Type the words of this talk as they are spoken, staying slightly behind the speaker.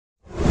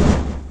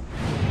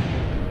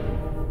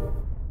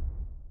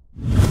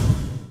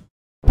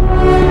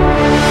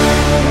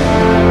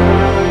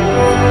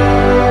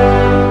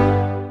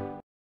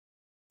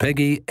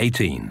Peggy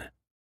 18.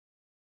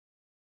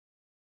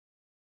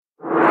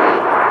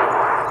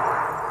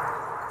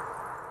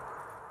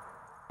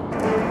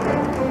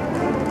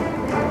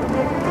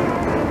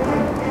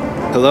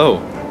 Hello,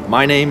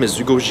 my name is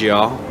Hugo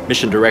Giard,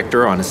 Mission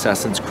Director on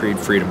Assassin's Creed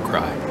Freedom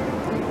Cry.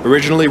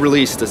 Originally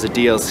released as a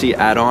DLC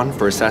add-on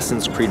for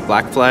Assassin's Creed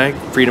Black Flag,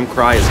 Freedom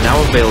Cry is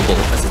now available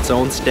as its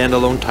own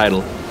standalone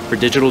title for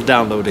digital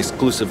download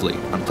exclusively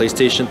on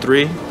PlayStation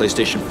 3,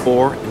 PlayStation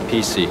 4, and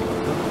PC.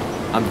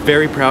 I'm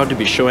very proud to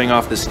be showing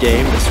off this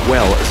game as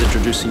well as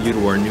introducing you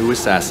to our new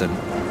assassin,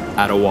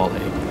 Adewale.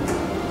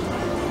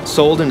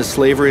 Sold into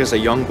slavery as a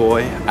young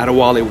boy,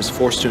 Adewale was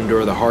forced to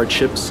endure the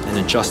hardships and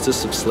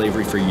injustice of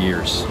slavery for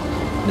years.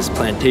 When his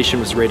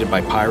plantation was raided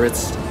by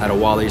pirates,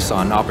 Adewale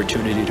saw an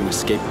opportunity to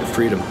escape to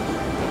freedom.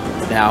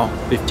 Now,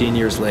 15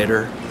 years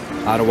later,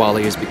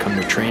 Adewale has become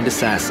the trained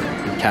assassin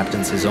and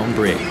captains his own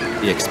brig,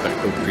 the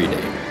Expecto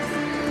Pride.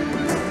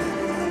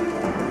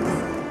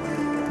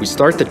 We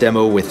start the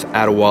demo with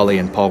Adewale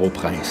and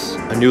Port-au-Prince,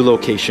 a new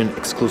location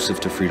exclusive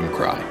to Freedom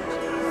Cry.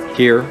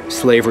 Here,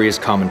 slavery is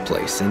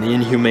commonplace, and the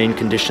inhumane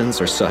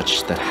conditions are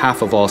such that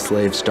half of all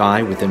slaves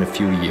die within a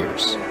few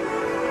years.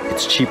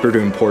 It's cheaper to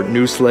import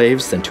new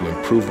slaves than to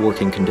improve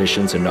working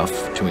conditions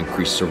enough to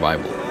increase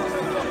survival.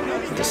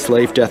 The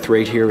slave death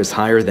rate here is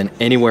higher than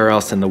anywhere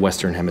else in the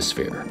Western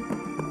Hemisphere.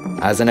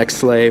 As an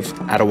ex-slave,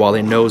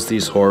 Adewale knows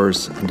these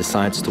horrors and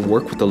decides to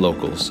work with the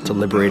locals to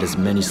liberate as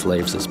many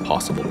slaves as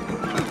possible.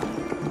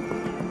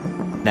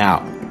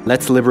 Now,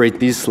 let's liberate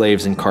these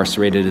slaves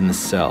incarcerated in the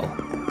cell.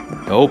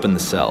 To open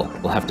the cell,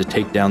 we'll have to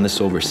take down this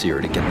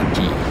overseer to get the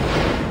key.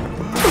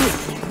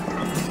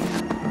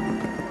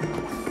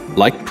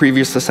 Like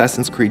previous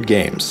Assassin's Creed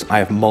games, I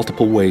have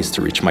multiple ways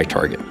to reach my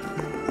target.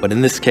 But in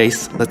this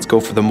case, let's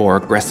go for the more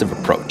aggressive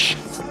approach,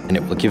 and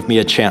it will give me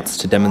a chance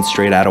to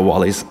demonstrate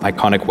Adewale's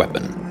iconic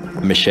weapon,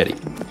 the machete.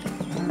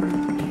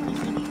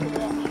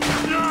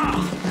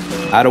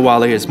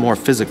 Adewale is more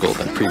physical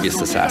than previous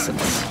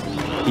assassins.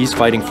 He's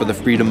fighting for the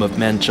freedom of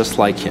men just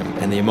like him,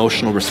 and the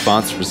emotional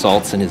response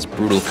results in his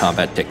brutal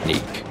combat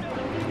technique.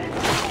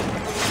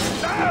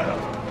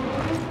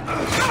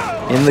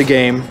 In the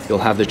game, you'll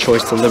have the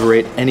choice to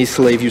liberate any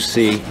slave you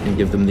see and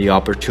give them the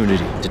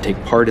opportunity to take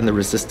part in the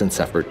resistance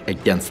effort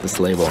against the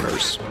slave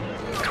owners.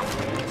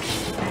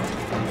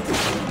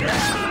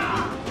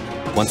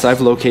 Once I've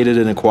located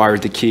and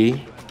acquired the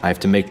key, I have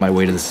to make my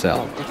way to the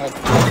cell.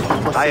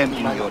 I am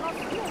in your...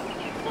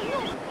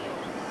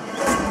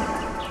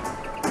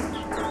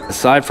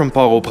 Aside from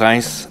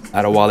Port-au-Prince,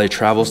 Adewale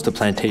travels to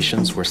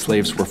plantations where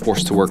slaves were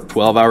forced to work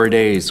 12-hour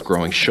days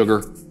growing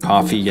sugar,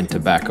 coffee, and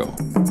tobacco.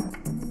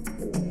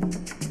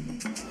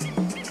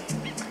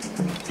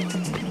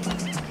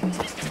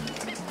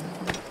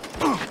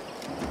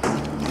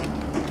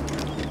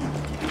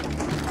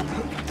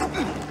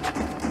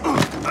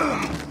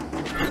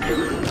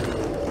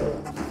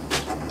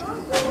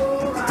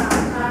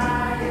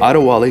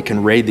 Adewale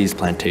can raid these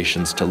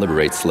plantations to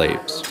liberate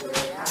slaves.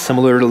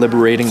 Similar to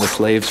liberating the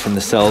slaves from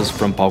the cells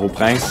from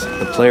Port-au-Prince,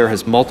 the player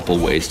has multiple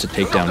ways to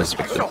take down his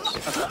victims.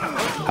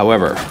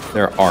 However,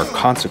 there are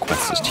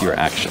consequences to your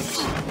actions.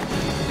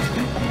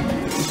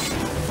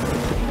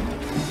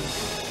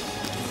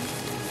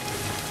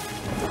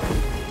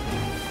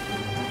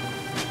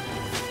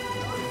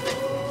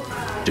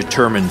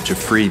 Determined to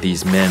free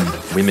these men,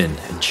 women,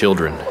 and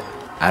children,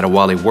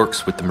 Adewale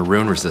works with the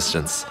Maroon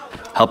Resistance,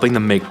 helping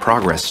them make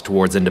progress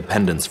towards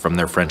independence from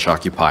their French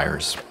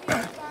occupiers.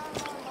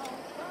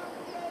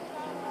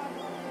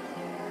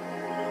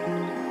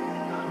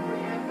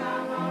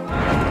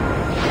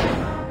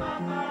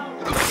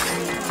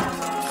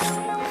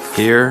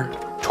 Here,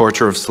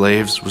 torture of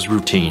slaves was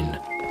routine.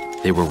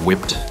 They were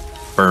whipped,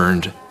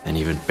 burned, and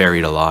even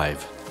buried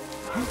alive.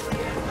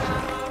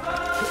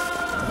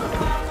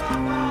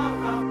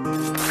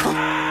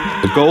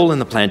 The goal in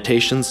the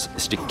plantations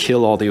is to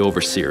kill all the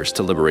overseers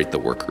to liberate the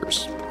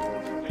workers.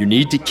 You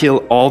need to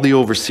kill all the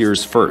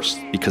overseers first,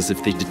 because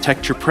if they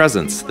detect your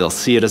presence, they'll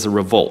see it as a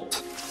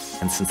revolt.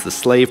 And since the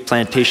slave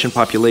plantation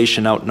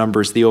population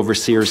outnumbers the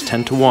overseers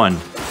 10 to 1,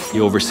 the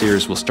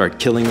overseers will start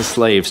killing the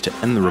slaves to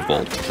end the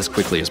revolt as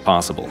quickly as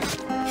possible.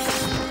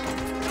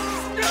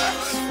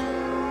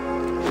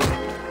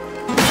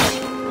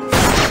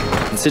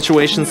 In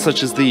situations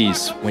such as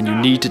these, when you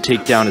need to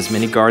take down as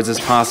many guards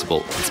as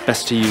possible, it's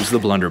best to use the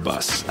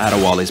blunderbuss,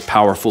 Adewale's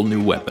powerful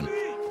new weapon.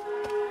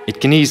 It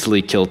can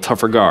easily kill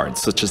tougher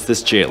guards, such as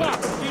this jailer.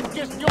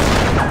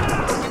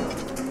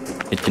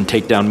 It can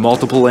take down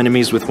multiple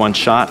enemies with one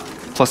shot,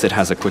 plus it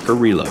has a quicker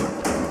reload.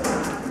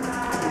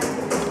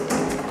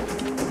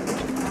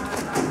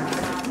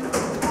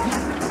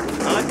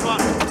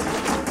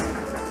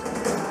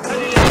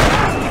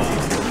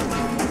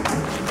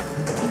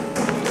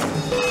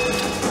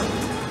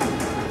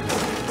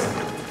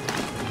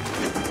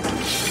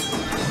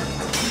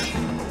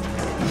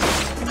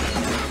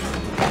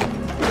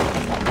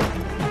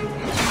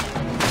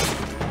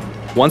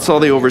 Once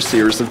all the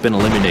overseers have been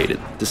eliminated,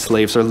 the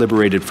slaves are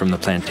liberated from the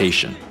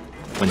plantation.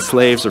 When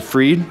slaves are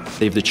freed,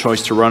 they have the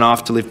choice to run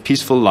off to live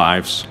peaceful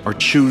lives or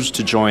choose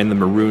to join the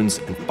Maroons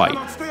and fight.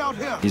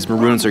 These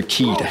Maroons are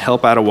key to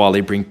help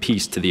Adewale bring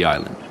peace to the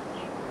island.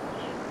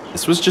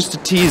 This was just a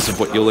tease of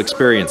what you'll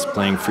experience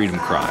playing Freedom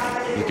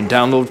Cry. You can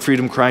download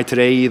Freedom Cry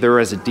today either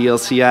as a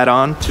DLC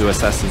add-on to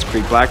Assassin's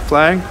Creed Black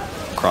Flag,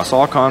 across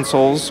all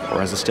consoles,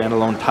 or as a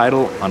standalone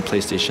title on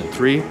PlayStation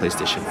 3,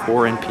 PlayStation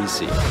 4, and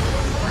PC.